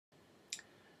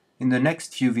In the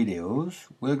next few videos,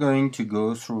 we're going to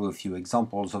go through a few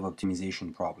examples of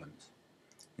optimization problems.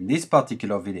 In this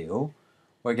particular video,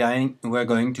 we're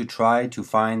going to try to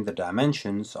find the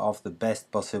dimensions of the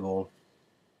best possible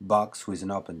box with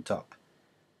an open top.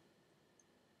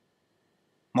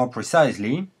 More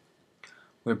precisely,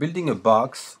 we're building a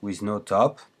box with no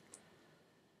top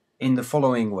in the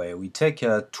following way. We take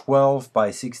a 12 by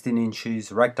 16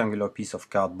 inches rectangular piece of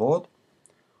cardboard.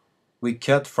 We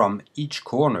cut from each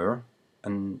corner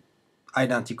an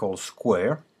identical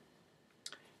square,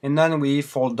 and then we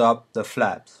fold up the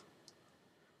flaps.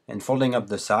 And folding up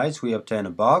the sides, we obtain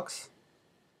a box,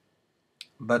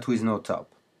 but with no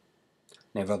top.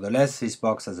 Nevertheless, this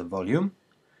box has a volume,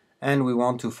 and we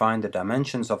want to find the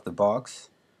dimensions of the box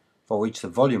for which the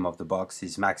volume of the box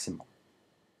is maximal.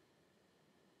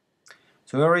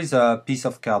 So here is a piece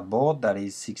of cardboard that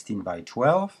is 16 by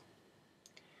 12,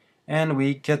 and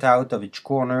we cut out of each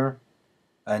corner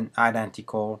an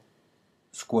identical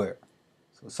square.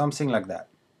 So something like that.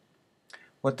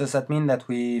 What does that mean that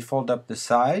we fold up the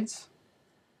sides?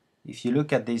 If you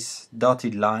look at these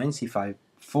dotted lines, if I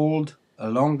fold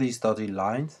along these dotted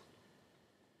lines,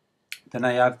 then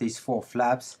I have these four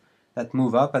flaps that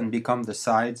move up and become the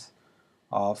sides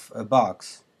of a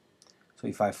box. So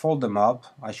if I fold them up,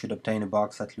 I should obtain a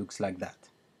box that looks like that.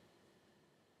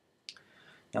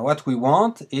 Now what we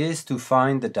want is to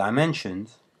find the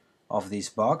dimensions of this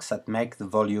box that make the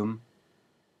volume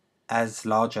as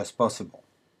large as possible.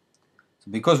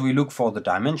 So because we look for the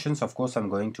dimensions, of course I'm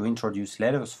going to introduce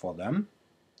letters for them.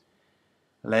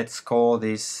 Let's call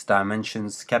these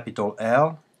dimensions capital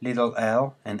L, little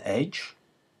l, and h.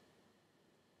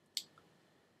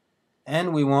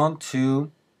 And we want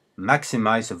to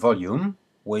maximize the volume,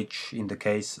 which in the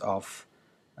case of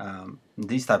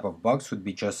this type of box would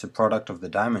be just the product of the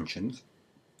dimensions.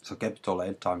 So capital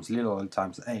L times little l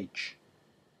times h.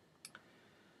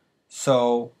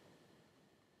 So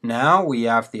now we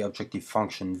have the objective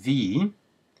function v,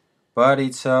 but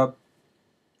it's a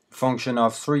function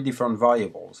of three different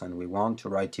variables, and we want to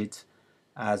write it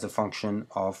as a function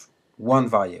of one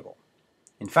variable.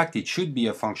 In fact, it should be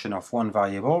a function of one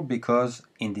variable because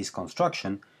in this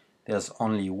construction there's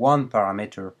only one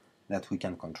parameter that we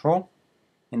can control,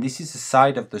 and this is the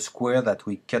side of the square that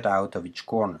we cut out of each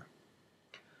corner.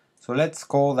 So let's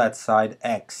call that side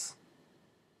x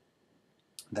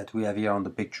that we have here on the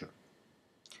picture.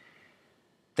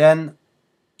 Then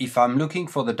if I'm looking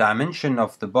for the dimension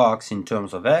of the box in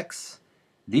terms of x,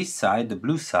 this side, the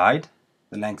blue side,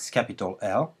 the length capital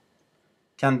L,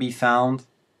 can be found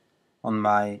on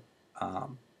my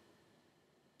on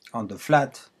the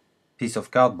flat piece of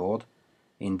cardboard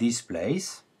in this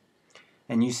place.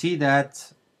 And you see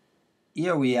that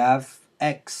here we have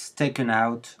x taken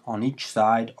out on each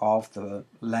side of the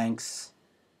length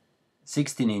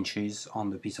 16 inches on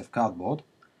the piece of cardboard.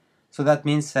 So that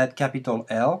means that capital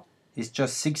L is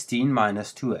just 16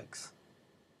 minus 2x.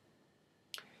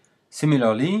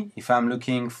 Similarly, if I'm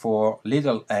looking for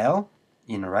little l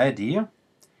in red here,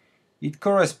 it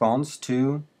corresponds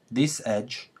to this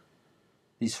edge,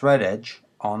 this red edge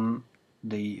on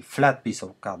the flat piece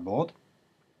of cardboard.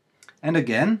 And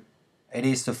again, it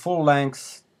is the full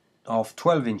length of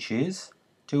 12 inches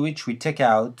to which we take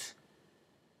out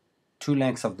two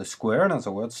lengths of the square, in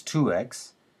other words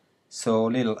 2x, so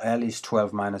little l is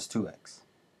 12 minus 2x.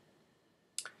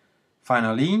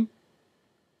 Finally,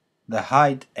 the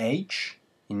height h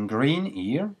in green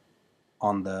here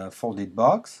on the folded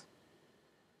box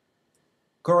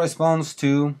corresponds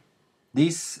to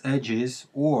these edges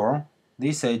or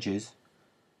these edges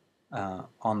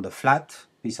on the flat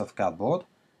piece of cardboard,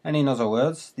 and in other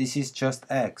words this is just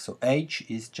x, so h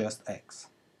is just x.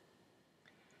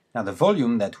 Now the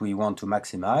volume that we want to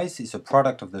maximize is a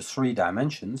product of the three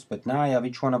dimensions, but now I have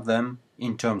each one of them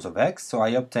in terms of x, so I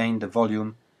obtain the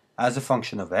volume as a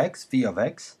function of x, v of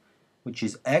x, which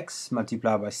is x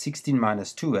multiplied by 16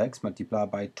 minus 2x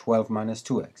multiplied by 12 minus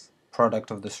 2x,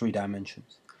 product of the three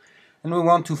dimensions. And we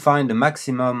want to find the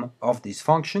maximum of this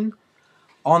function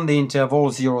on the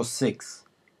interval 0, 6.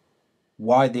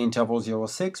 Why the interval 0,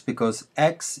 6? Because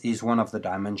x is one of the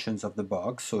dimensions of the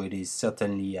box, so it is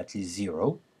certainly at least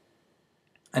 0.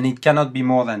 And it cannot be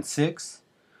more than 6,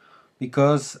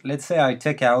 because let's say I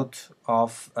take out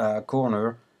of a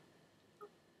corner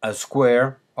a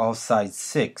square of size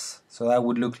 6. So that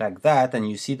would look like that, and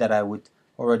you see that I would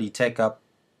already take up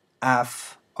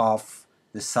half of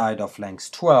the side of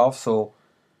length 12. So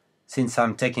since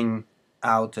I'm taking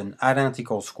out an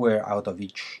identical square out of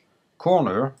each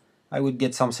corner, I would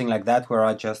get something like that, where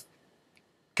I just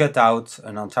cut out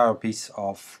an entire piece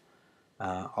of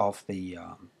the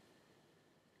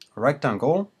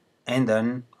rectangle, and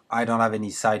then I don't have any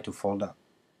side to fold up.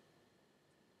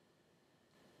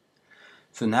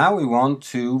 So now we want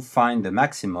to find the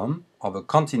maximum of a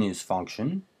continuous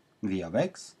function, v of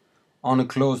x, on a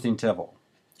closed interval.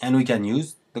 And we can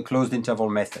use the closed interval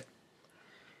method.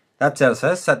 That tells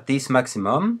us that this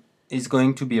maximum is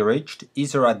going to be reached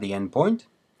either at the endpoint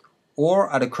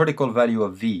or at a critical value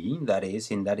of v, that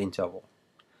is, in that interval.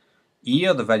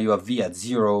 Here the value of v at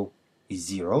 0 is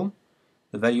 0.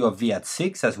 The value of v at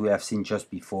 6, as we have seen just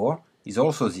before, is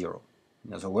also 0.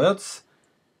 In other words,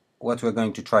 what we're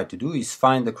going to try to do is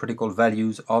find the critical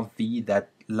values of v that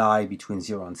lie between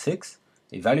 0 and 6,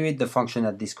 evaluate the function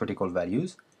at these critical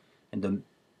values, and the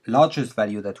largest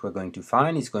value that we're going to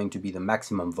find is going to be the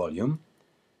maximum volume.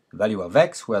 The value of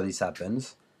x, where this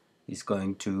happens, is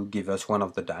going to give us one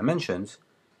of the dimensions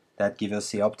that give us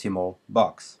the optimal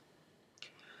box.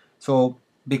 So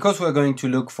because we're going to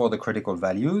look for the critical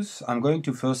values, I'm going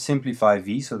to first simplify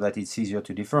v so that it's easier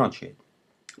to differentiate.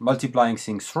 Multiplying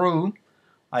things through,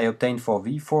 I obtain for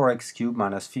v 4x cubed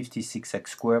minus 56x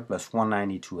squared plus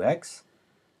 192x,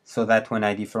 so that when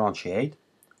I differentiate,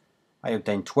 I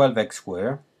obtain 12x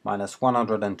squared minus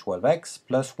 112x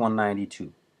plus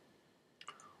 192.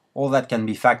 All that can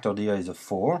be factored here is a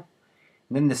 4.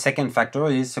 And then the second factor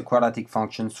is the quadratic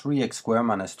function 3x squared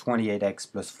minus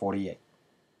 28x plus 48.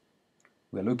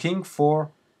 We're looking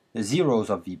for the zeros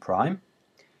of v prime,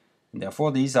 and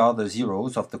therefore these are the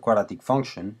zeros of the quadratic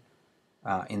function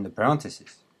in the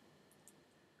parentheses.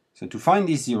 So to find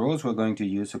these zeros, we're going to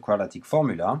use a quadratic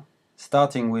formula,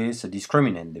 starting with the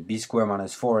discriminant, the b squared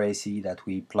minus 4ac that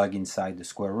we plug inside the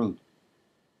square root.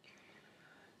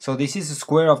 So this is the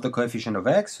square of the coefficient of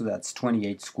x, so that's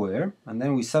 28 squared, and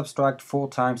then we subtract 4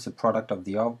 times the product of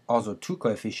the other two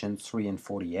coefficients, 3 and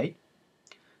 48.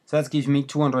 So that gives me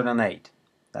 208.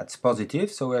 That's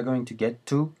positive, so we're going to get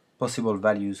two possible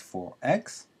values for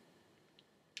x,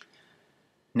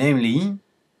 namely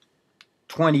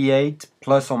 28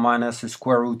 plus or minus the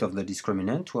square root of the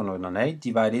discriminant, 208,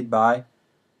 divided by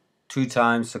 2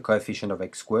 times the coefficient of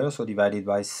x squared, so divided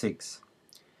by 6.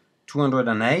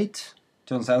 208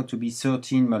 turns out to be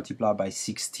 13 multiplied by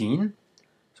 16.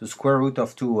 So square root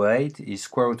of 208 is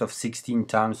square root of 16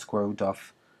 times square root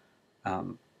of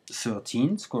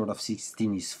 13. Square root of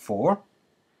 16 is 4.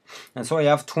 And so I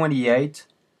have 28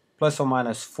 plus or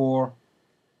minus 4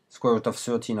 square root of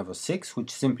 13 over 6,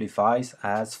 which simplifies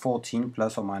as 14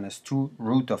 plus or minus 2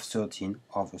 root of 13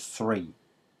 over 3.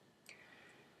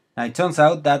 Now it turns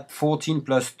out that 14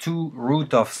 plus 2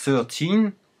 root of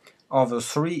 13 over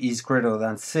 3 is greater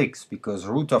than 6, because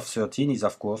root of 13 is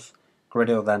of course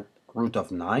greater than root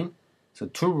of 9. So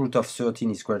 2 root of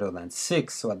 13 is greater than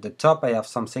 6. So at the top I have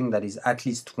something that is at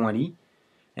least 20,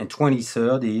 and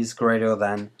 23rd is greater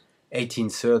than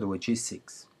 18/3, which is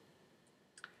 6.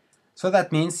 So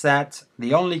that means that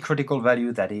the only critical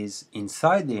value that is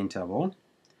inside the interval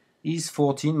is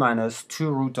 14 minus 2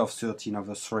 root of 13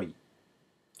 over 3.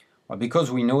 Well,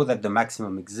 because we know that the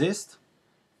maximum exists,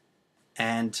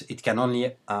 and it can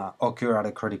only occur at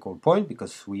a critical point,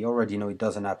 because we already know it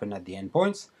doesn't happen at the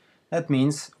endpoints, that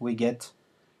means we get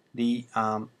the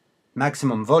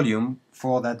maximum volume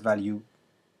for that value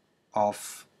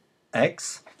of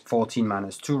x, 14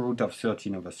 minus 2 root of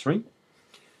 13 over 3.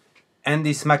 And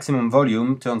this maximum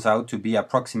volume turns out to be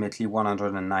approximately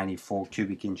 194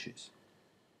 cubic inches.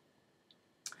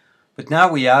 But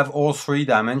now we have all three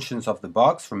dimensions of the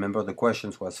box. Remember, the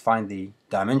question was find the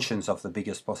dimensions of the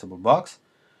biggest possible box.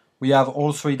 We have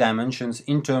all three dimensions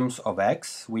in terms of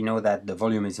x. We know that the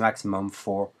volume is maximum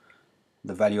for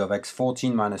the value of x,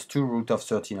 14 minus 2 root of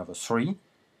 13 over 3.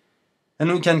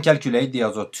 And we can calculate the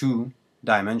other two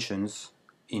dimensions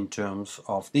in terms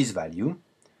of this value.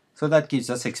 So that gives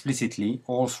us explicitly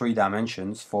all three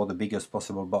dimensions for the biggest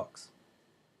possible box.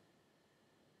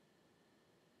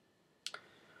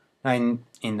 Now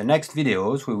in the next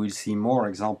videos we will see more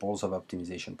examples of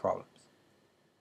optimization problems.